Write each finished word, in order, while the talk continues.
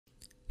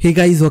Hey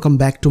guys, welcome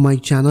back to my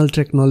channel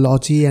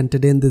Tricknology, and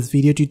today in this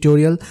video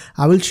tutorial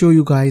I will show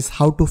you guys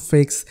how to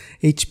fix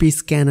HP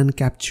scan and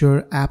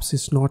capture apps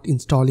is not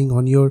installing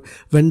on your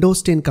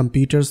Windows 10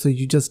 computer. So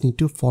you just need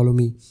to follow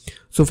me.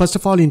 So first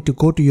of all, you need to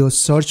go to your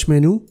search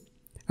menu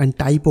and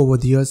type over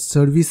there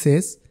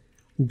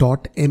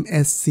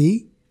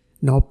services.msc.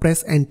 Now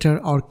press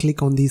enter or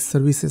click on the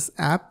services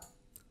app.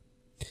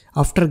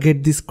 After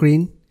get this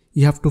screen,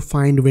 you have to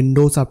find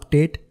Windows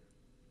Update.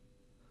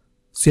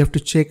 So you have to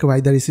check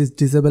whether this is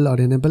disable or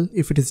enable.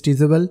 If it is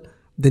disable,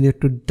 then you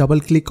have to double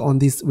click on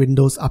this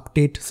Windows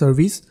Update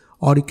service,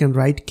 or you can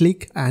right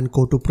click and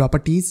go to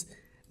properties.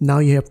 Now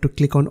you have to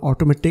click on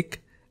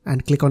automatic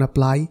and click on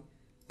apply.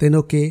 Then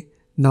okay,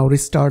 now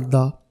restart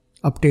the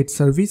update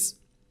service.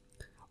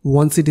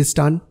 Once it is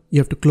done, you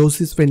have to close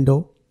this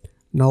window.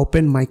 Now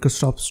open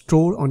Microsoft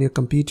Store on your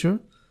computer.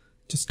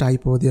 Just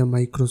type over there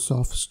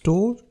Microsoft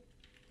Store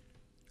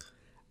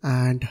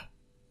and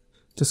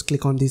just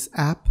click on this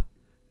app.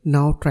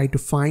 Now try to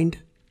find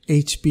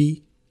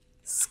HP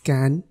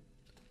scan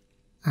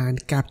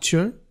and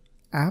capture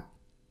app,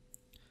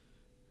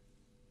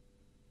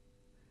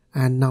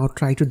 and now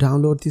try to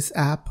download this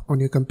app on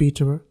your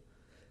computer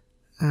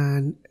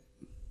and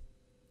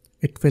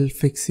it will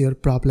fix your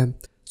problem.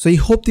 So I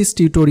hope this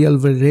tutorial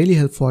will really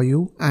help for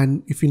you,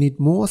 and if you need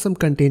more awesome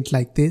content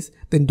like this,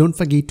 then don't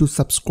forget to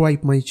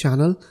subscribe my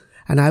channel,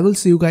 and I will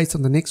see you guys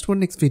on the next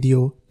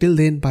video. Till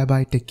then, bye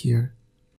bye, take care.